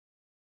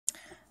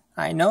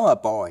I know a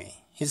boy.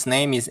 His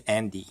name is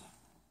Andy.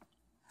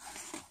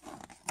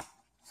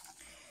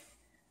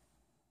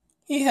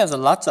 He has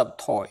lots of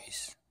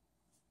toys.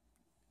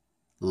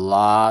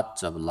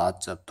 Lots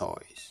of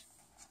toys.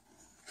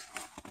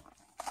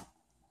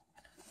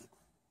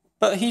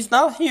 But he's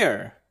not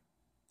here.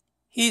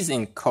 He's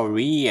in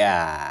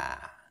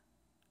Korea.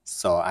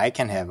 So I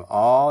can have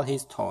all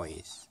his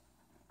toys.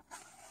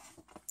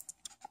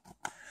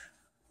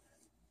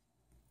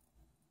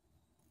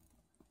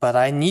 But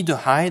I need to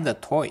hide the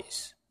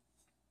toys.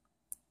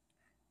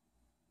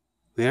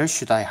 Where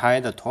should I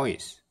hide the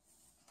toys?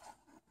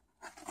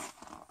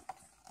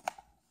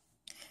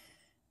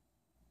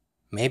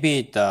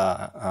 Maybe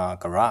the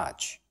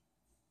garage.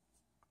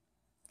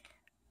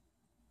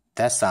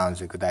 That sounds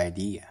a good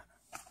idea.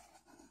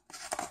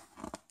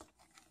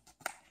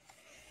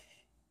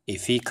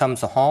 If he comes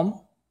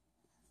home,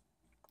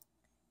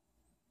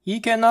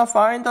 he cannot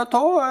find the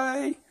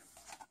toy.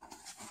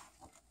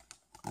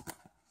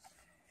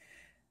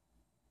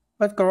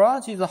 But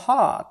garage is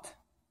hot.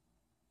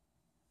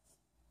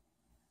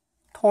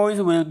 Toys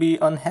will be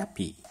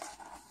unhappy.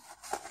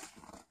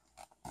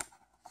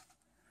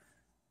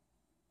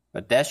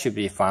 But that should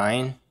be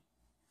fine.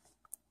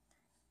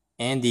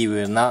 Andy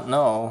will not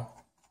know.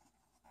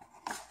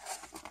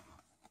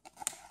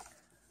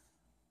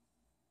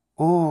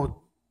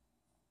 Oh,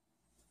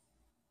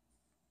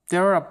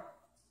 there are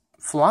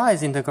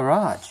flies in the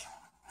garage.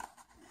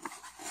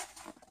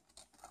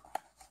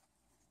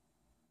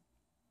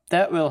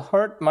 That will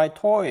hurt my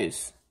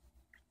toys.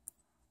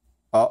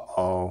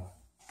 Uh-oh.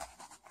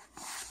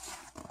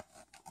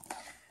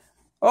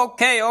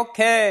 Okay.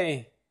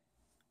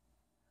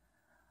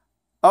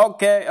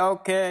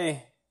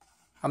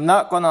 I'm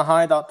not gonna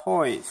hide our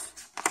toys.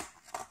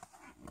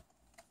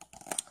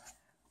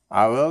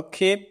 I will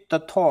keep the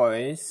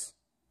toys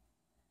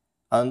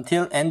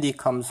until Andy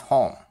comes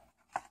home.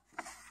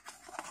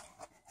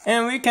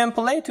 And we can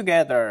play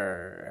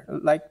together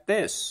like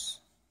this.